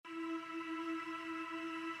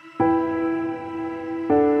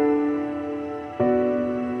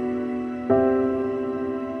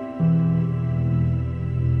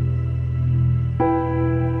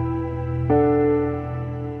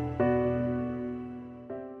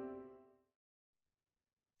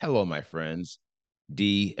Hello, my friends.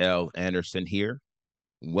 D.L. Anderson here.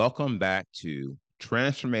 Welcome back to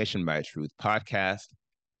Transformation by Truth podcast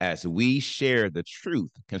as we share the truth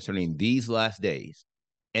concerning these last days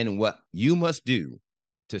and what you must do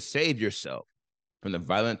to save yourself from the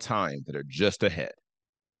violent times that are just ahead.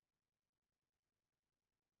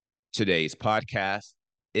 Today's podcast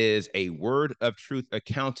is a word of truth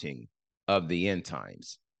accounting of the end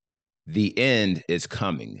times. The end is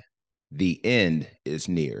coming. The end is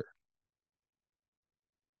near.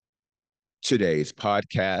 Today's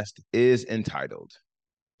podcast is entitled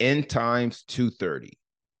End Times 230,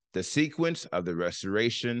 The Sequence of the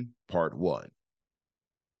Restoration, Part 1.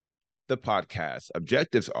 The podcast's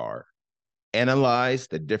objectives are analyze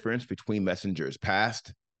the difference between messengers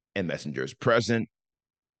past and messengers present,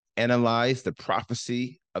 analyze the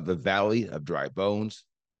prophecy of the Valley of Dry Bones,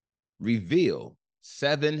 reveal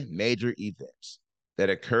 7 major events that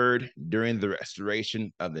occurred during the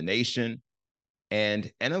restoration of the nation, and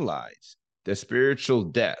analyze the spiritual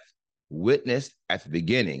death witnessed at the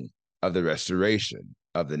beginning of the restoration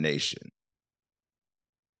of the nation.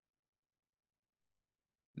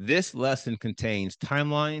 This lesson contains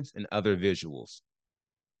timelines and other visuals.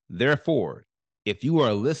 Therefore, if you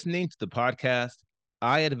are listening to the podcast,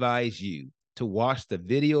 I advise you to watch the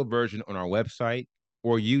video version on our website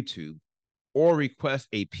or YouTube, or request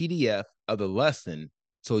a PDF of the lesson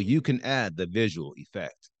so you can add the visual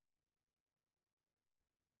effect.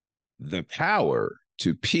 The power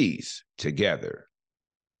to piece together.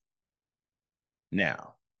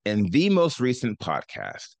 Now, in the most recent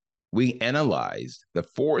podcast, we analyzed the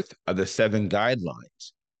 4th of the 7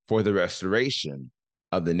 guidelines for the restoration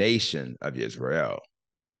of the Nation of Yisra'el.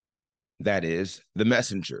 That is, the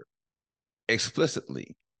messenger,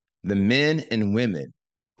 explicitly, the men and women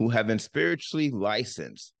who have been spiritually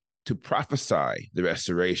licensed to prophesy the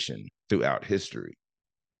restoration throughout history.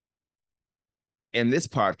 In this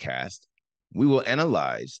podcast, we will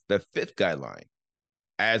analyze the 5th guideline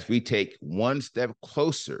as we take one step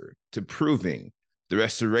closer to proving the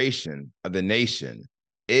restoration of the nation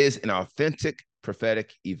is an authentic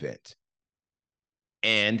prophetic event.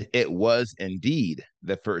 And it was indeed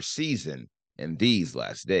the first season in these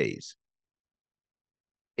last days.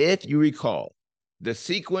 If you recall, the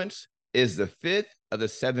sequence is the 5th of the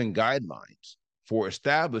 7 guidelines for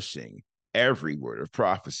establishing every word of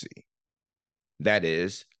prophecy. That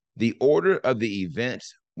is, the order of the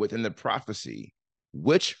events within the prophecy,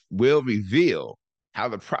 which will reveal how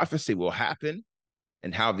the prophecy will happen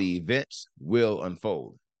and how the events will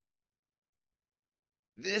unfold.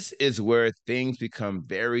 This is where things become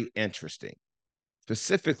very interesting.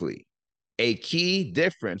 Specifically, a key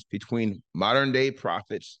difference between modern day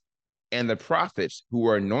prophets and the prophets who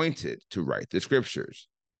were anointed to write the scriptures.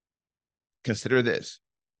 Consider this.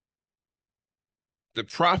 The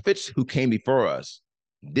prophets who came before us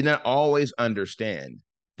did not always understand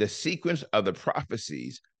the sequence of the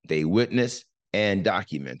prophecies they witnessed and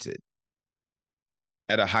documented.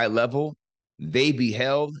 At a high level, they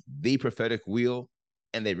beheld the prophetic wheel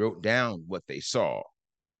and they wrote down what they saw.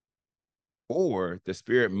 Or the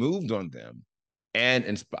Spirit moved on them and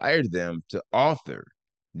inspired them to author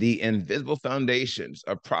the invisible foundations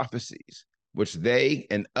of prophecies, which they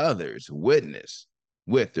and others witnessed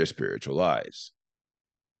with their spiritual eyes.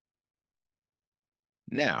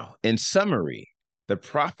 Now, in summary, the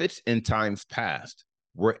prophets in times past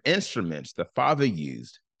were instruments the Father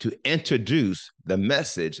used to introduce the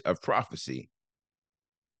message of prophecy.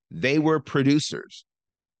 They were producers.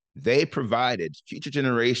 They provided future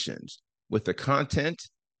generations with the content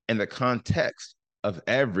and the context of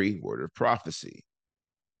every word of prophecy.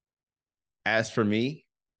 As for me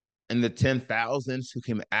and the 10,000s who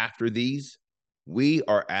came after these, we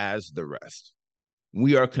are as the rest.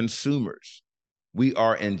 We are consumers. We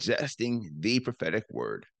are ingesting the prophetic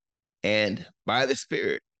word, and by the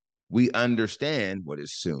Spirit, we understand what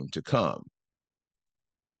is soon to come.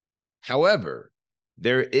 However,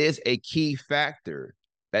 there is a key factor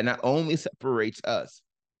that not only separates us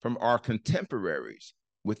from our contemporaries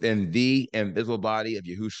within the invisible body of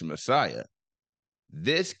Yahushua Messiah,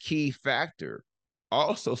 this key factor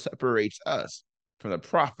also separates us from the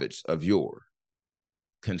prophets of yore.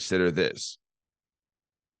 Consider this.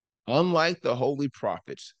 Unlike the holy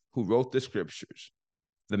prophets who wrote the scriptures,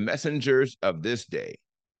 the messengers of this day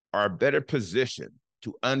are better positioned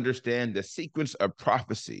to understand the sequence of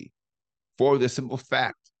prophecy for the simple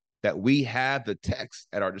fact that we have the text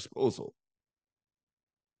at our disposal.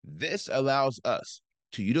 This allows us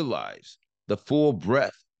to utilize the full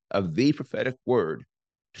breadth of the prophetic word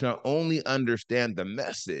to not only understand the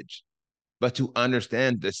message, but to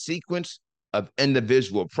understand the sequence of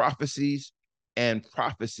individual prophecies and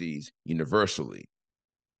prophecies universally.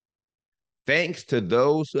 Thanks to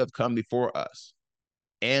those who have come before us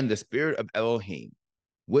and the spirit of Elohim,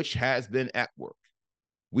 which has been at work,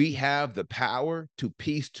 we have the power to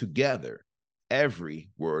piece together every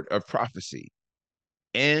word of prophecy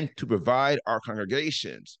and to provide our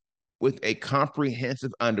congregations with a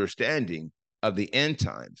comprehensive understanding of the end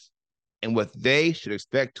times and what they should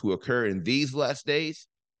expect to occur in these last days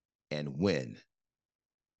and when.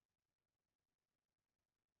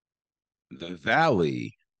 The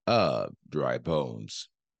Valley of Dry Bones.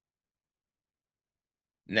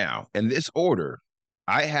 Now, in this order,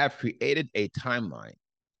 I have created a timeline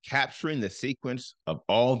capturing the sequence of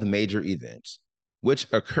all the major events which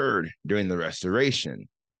occurred during the restoration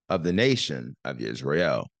of the nation of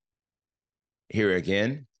Yisra'el. Here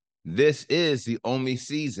again, this is the only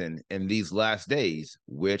season in these last days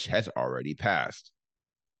which has already passed.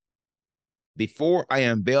 Before I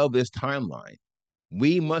unveil this timeline,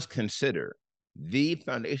 we must consider the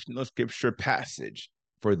foundational scripture passage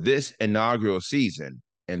for this inaugural season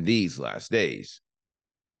in these last days.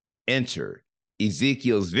 Enter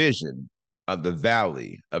Ezekiel's vision of the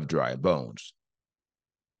Valley of Dry Bones.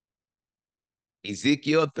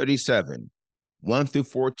 Ezekiel 37, 1 through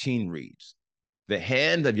 14 reads, "The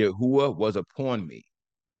hand of Yahuwah was upon me,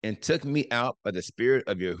 and took me out by the spirit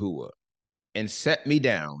of Yahuwah, and set me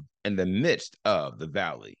down in the midst of the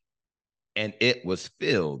valley, and it was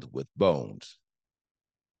filled with bones.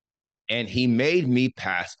 And he made me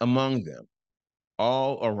pass among them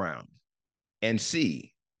all around, and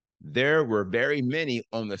see, there were very many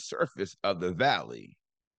on the surface of the valley,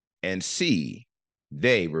 and see,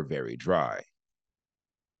 they were very dry.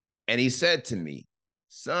 And he said to me,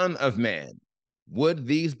 Son of man, would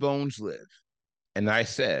these bones live? And I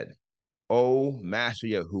said, O Master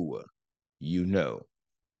Yahuwah, you know.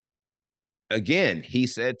 Again, he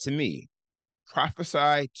said to me,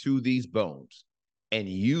 Prophesy to these bones, and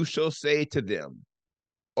you shall say to them,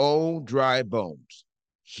 O dry bones,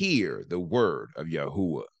 hear the word of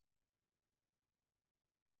Yahuwah.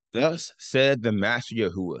 Thus said the Master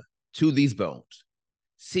Yahuwah to these bones,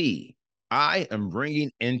 See, I am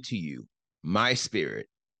bringing into you my spirit,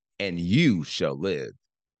 and you shall live.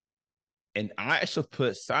 And I shall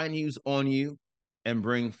put sinews on you, and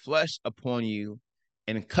bring flesh upon you,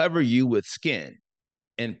 and cover you with skin,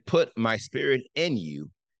 and put my spirit in you,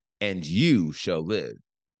 and you shall live,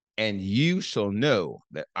 and you shall know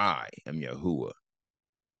that I am Yahuwah.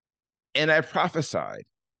 And I prophesied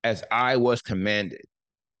as I was commanded,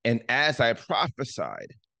 and as I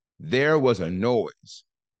prophesied, there was a noise,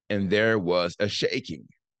 and there was a shaking,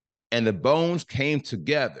 and the bones came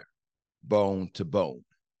together, bone to bone.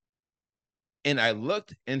 And I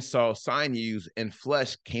looked and saw sinews and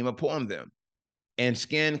flesh came upon them, and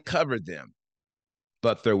skin covered them,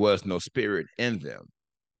 but there was no spirit in them.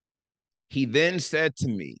 He then said to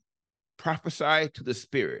me, Prophesy to the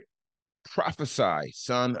spirit, prophesy,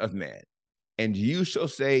 son of man, and you shall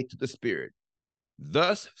say to the spirit,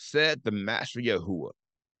 Thus said the Master Yahuwah,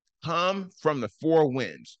 Come from the four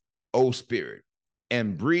winds, O spirit,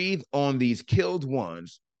 and breathe on these killed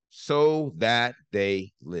ones so that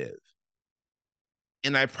they live.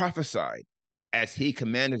 And I prophesied as he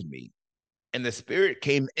commanded me, and the spirit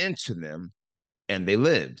came into them, and they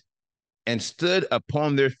lived, and stood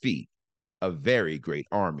upon their feet, a very great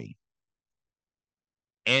army.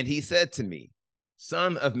 And he said to me,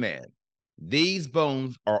 Son of man, these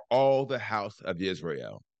bones are all the house of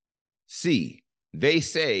Israel. See, they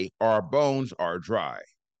say our bones are dry,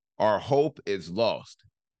 our hope is lost,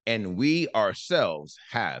 and we ourselves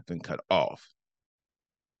have been cut off.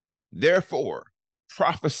 Therefore,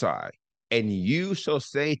 prophesy, and you shall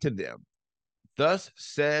say to them, Thus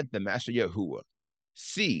said the Master Yahuwah,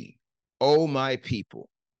 See, O my people,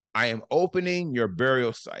 I am opening your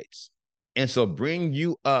burial sites, and shall bring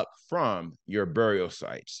you up from your burial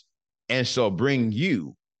sites, and shall bring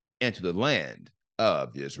you into the land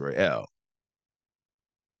of Israel.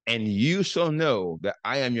 And you shall know that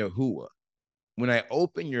I am Yahuwah when I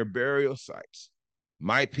open your burial sites,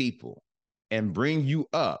 my people, and bring you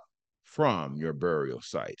up from your burial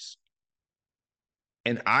sites.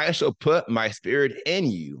 And I shall put my spirit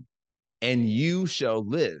in you, and you shall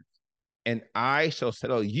live, and I shall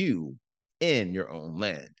settle you in your own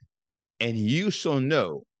land. And you shall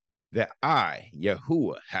know that I,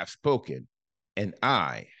 Yahuwah, have spoken, and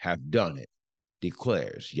I have done it,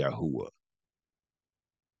 declares Yahuwah.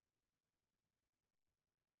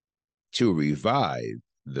 To revive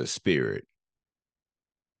the spirit.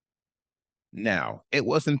 Now, it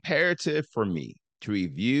was imperative for me to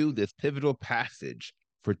review this pivotal passage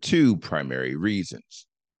for two primary reasons.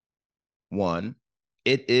 One,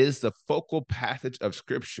 It is the focal passage of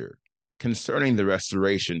Scripture concerning the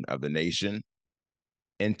restoration of the nation.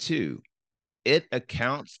 And two, it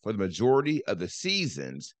accounts for the majority of the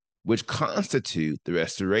seasons which constitute the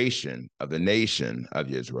restoration of the nation of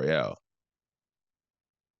Yisrael.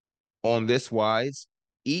 On this wise,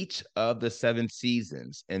 each of the 7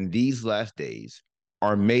 seasons in these last days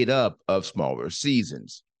are made up of smaller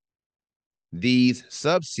seasons. These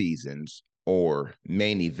subseasons, or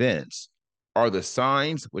main events, are the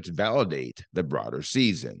signs which validate the broader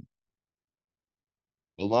season.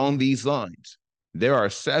 Along these lines, there are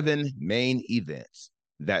 7 main events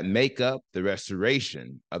that make up the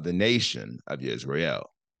restoration of the nation of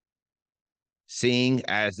Israel. Seeing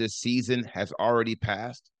as this season has already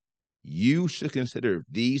passed, you should consider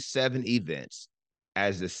these 7 events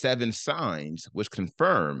as the 7 signs which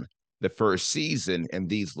confirm the first season in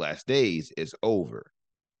these last days is over.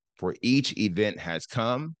 For each event has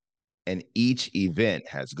come and each event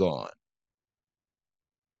has gone.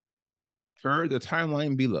 Per the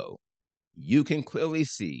timeline below, you can clearly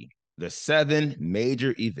see the 7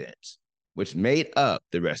 major events which made up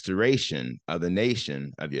the restoration of the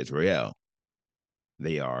nation of Israel.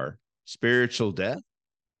 They are spiritual death,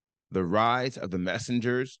 the rise of the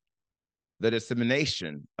messengers, the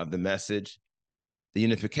dissemination of the message, the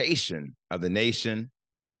unification of the nation,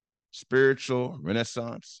 spiritual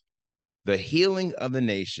renaissance, the healing of the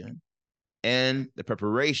nation, and the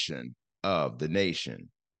preparation of the nation.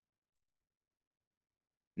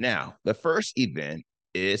 Now, the first event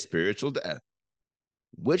is spiritual death,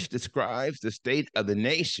 which describes the state of the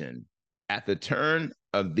nation at the turn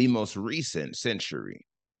of the most recent century.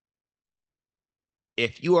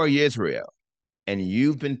 If you are Israel and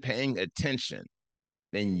you've been paying attention,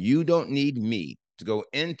 then you don't need me to go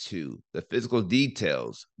into the physical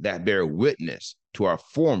details that bear witness to our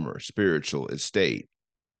former spiritual estate.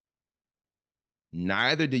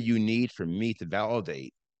 Neither do you need for me to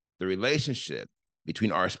validate the relationship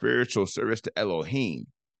between our spiritual service to Elohim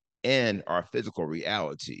and our physical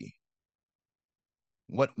reality.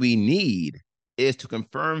 What we need is to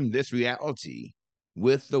confirm this reality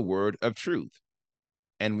with the word of truth,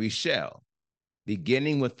 and we shall,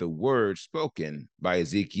 beginning with the word spoken by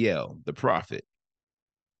Ezekiel the prophet.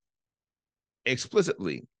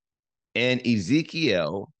 Explicitly, in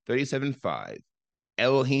Ezekiel 37:5,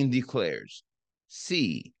 Elohim declares,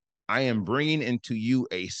 "See, I am bringing into you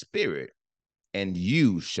a spirit, and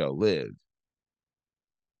you shall live."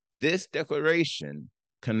 This declaration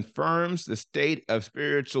confirms the state of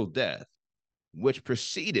spiritual death, which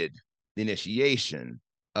preceded the initiation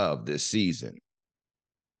of this season.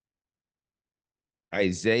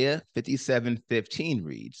 Isaiah 57:15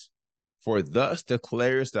 reads, "For thus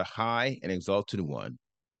declares the high and exalted one,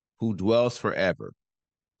 who dwells forever,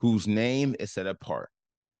 whose name is set apart.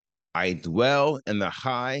 I dwell in the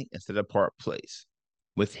high and set apart place,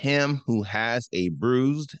 with him who has a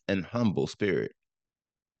bruised and humble spirit,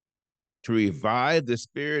 to revive the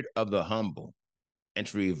spirit of the humble and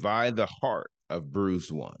to revive the heart of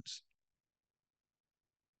bruised ones."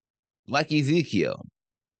 Like Ezekiel,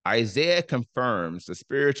 Isaiah confirms the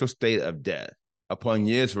spiritual state of death upon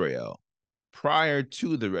Israel prior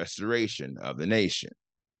to the restoration of the nation.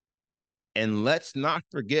 And let's not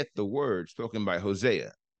forget the word spoken by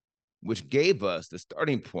Hosea, which gave us the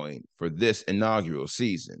starting point for this inaugural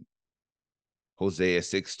season. Hosea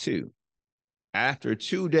 6:2. After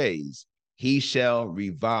 2 days, he shall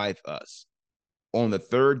revive us. On the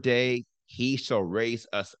 3rd day, he shall raise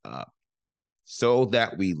us up, so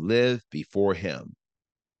that we live before him.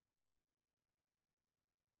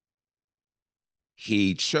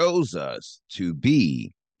 He chose us to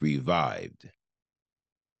be revived.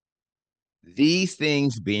 These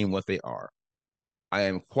things being what they are, I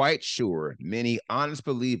am quite sure many honest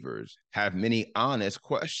believers have many honest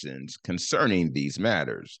questions concerning these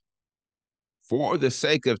matters. For the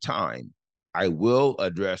sake of time, I will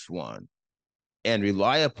address one and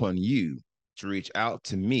rely upon you to reach out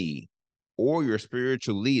to me or your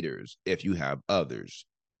spiritual leaders if you have others.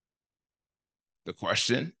 The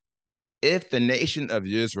question: if the nation of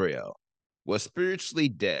Israel was spiritually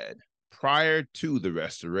dead prior to the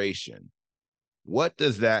restoration, what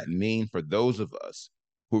does that mean for those of us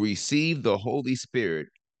who receive the Holy Spirit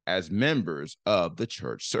as members of the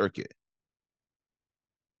church circuit?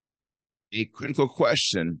 A critical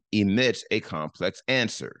question emits a complex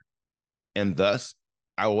answer, and thus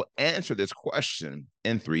I will answer this question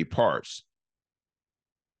in 3 parts.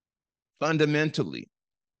 Fundamentally,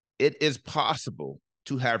 it is possible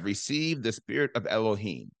to have received the Spirit of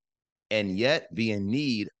Elohim and yet be in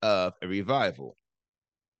need of a revival.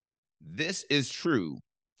 This is true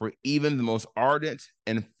for even the most ardent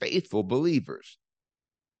and faithful believers.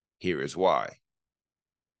 Here is why.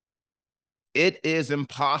 It is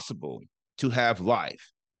impossible to have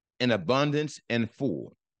life in abundance and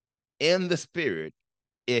full in the spirit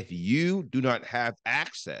if you do not have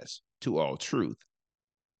access to all truth.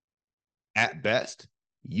 At best,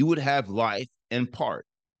 you would have life in part,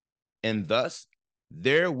 and thus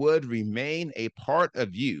there would remain a part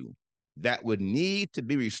of you that would need to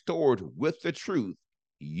be restored with the truth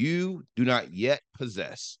you do not yet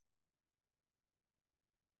possess.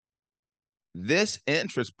 This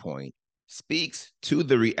interest point speaks to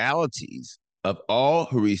the realities of all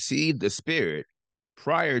who received the Spirit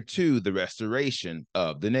prior to the restoration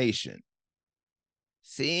of the nation.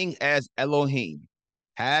 Seeing as Elohim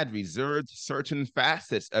had reserved certain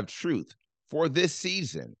facets of truth for this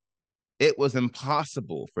season, it was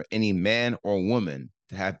impossible for any man or woman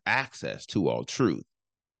to have access to all truth.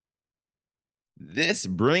 This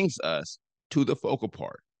brings us to the focal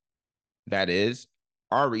part. That is,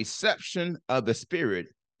 our reception of the Spirit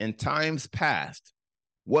in times past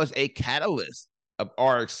was a catalyst of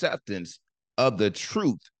our acceptance of the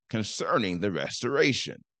truth concerning the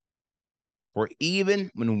restoration. For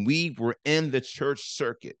even when we were in the church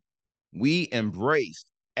circuit, we embraced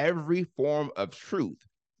every form of truth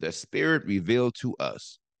the Spirit revealed to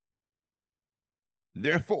us.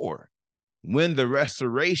 Therefore, when the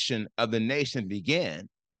restoration of the nation began,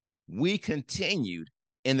 we continued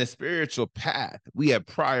in the spiritual path we had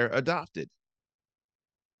prior adopted.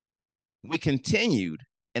 We continued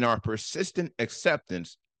in our persistent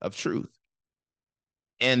acceptance of truth.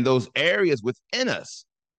 And those areas within us,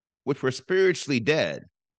 which were spiritually dead,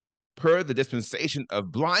 per the dispensation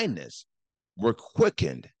of blindness, were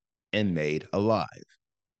quickened and made alive.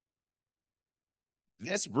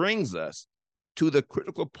 This brings us to the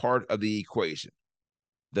critical part of the equation,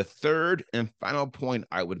 the third and final point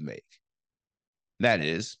I would make. That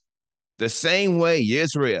is, the same way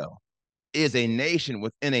Yisrael is a nation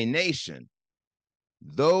within a nation,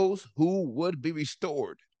 those who would be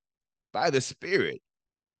restored by the Spirit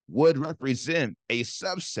would represent a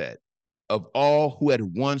subset of all who had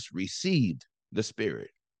once received the Spirit.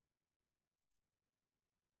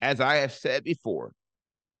 As I have said before,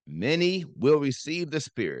 many will receive the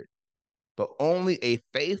Spirit, but only a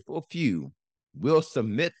faithful few will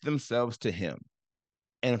submit themselves to Him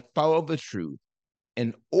and follow the truth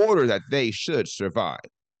in order that they should survive.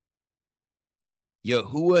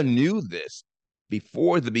 Yahuwah knew this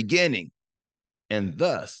before the beginning, and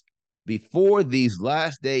thus, before these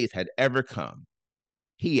last days had ever come,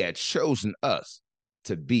 He had chosen us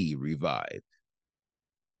to be revived.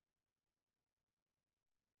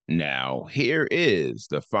 Now, here is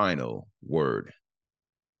the final word.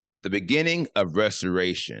 The beginning of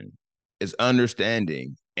restoration is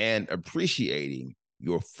understanding and appreciating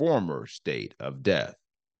your former state of death.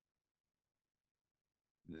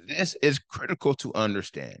 This is critical to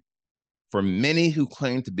understand, for many who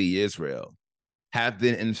claim to be Israel have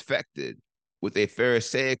been infected with a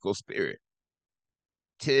Pharisaical spirit.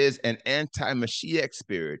 'Tis an anti-Mashiach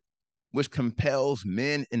spirit which compels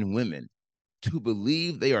men and women to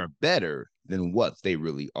believe they are better than what they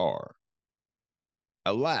really are.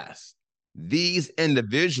 Alas, these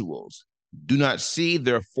individuals do not see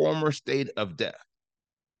their former state of death,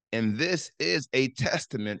 and this is a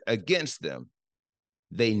testament against them.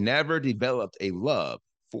 They never developed a love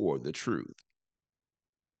for the truth.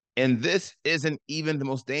 And this isn't even the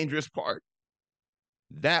most dangerous part.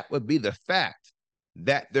 That would be the fact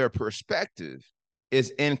that their perspective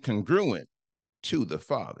is incongruent to the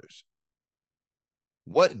Father's.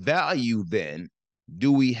 What value then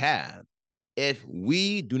do we have if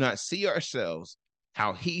we do not see ourselves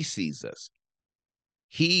how He sees us?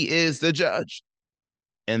 He is the judge.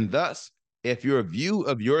 And thus, if your view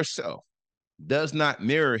of yourself does not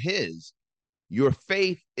mirror His, your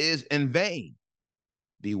faith is in vain.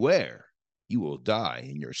 Beware, you will die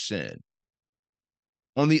in your sin.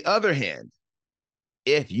 On the other hand,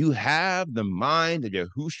 if you have the mind of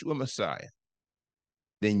Yahushua Messiah,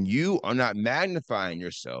 then you are not magnifying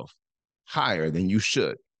yourself higher than you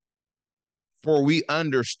should. For we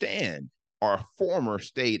understand our former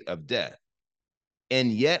state of death,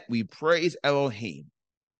 and yet we praise Elohim,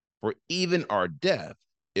 for even our death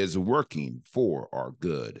is working for our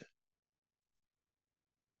good.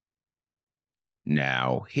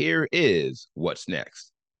 Now, here is what's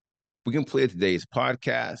next. We completed today's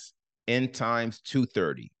podcast, End Times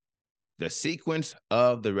 230, the sequence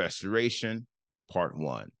of the restoration, part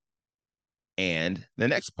 1. And the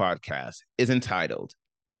next podcast is entitled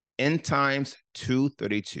End Times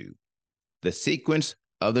 232, the sequence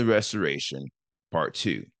of the restoration, part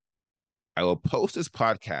 2. I will post this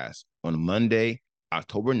podcast on Monday,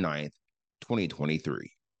 October 9th,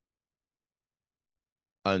 2023.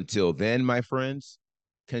 Until then, my friends,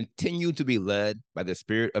 continue to be led by the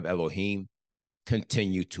Spirit of Elohim.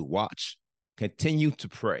 Continue to watch, continue to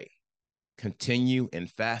pray, continue in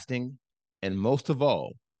fasting, and most of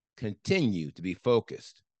all, continue to be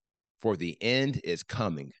focused, for the end is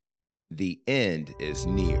coming. The end is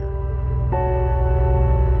near.